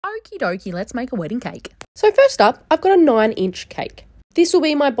Okie dokie, let's make a wedding cake. So first up, I've got a 9-inch cake. This will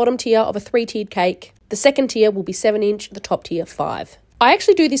be my bottom tier of a 3-tiered cake. The second tier will be 7-inch, the top tier 5. I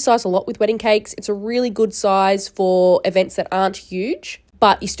actually do this size a lot with wedding cakes. It's a really good size for events that aren't huge,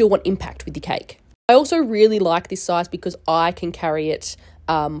 but you still want impact with your cake. I also really like this size because I can carry it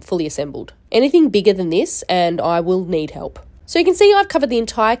fully assembled. Anything bigger than this and I will need help. So you can see I've covered the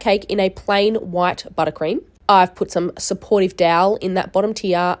entire cake in a plain white buttercream. I've put some supportive dowel in that bottom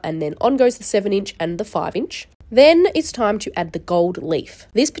tier, and then on goes the 7-inch and the 5-inch. Then it's time to add the gold leaf.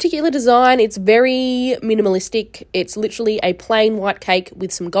 This particular design, it's very minimalistic. It's literally a plain white cake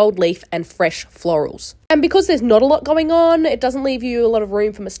with some gold leaf and fresh florals. And because there's not a lot going on, it doesn't leave you a lot of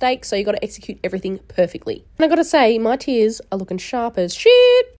room for mistakes, so you got to execute everything perfectly. And I got to say, my tiers are looking sharp as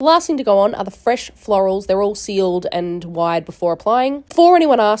shit. The last thing to go on are the fresh florals. They're all sealed and wired before applying. Before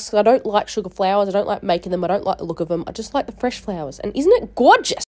anyone asks, I don't like sugar flowers. I don't like making them. I don't like the look of them. I just like the fresh flowers. And isn't it gorgeous?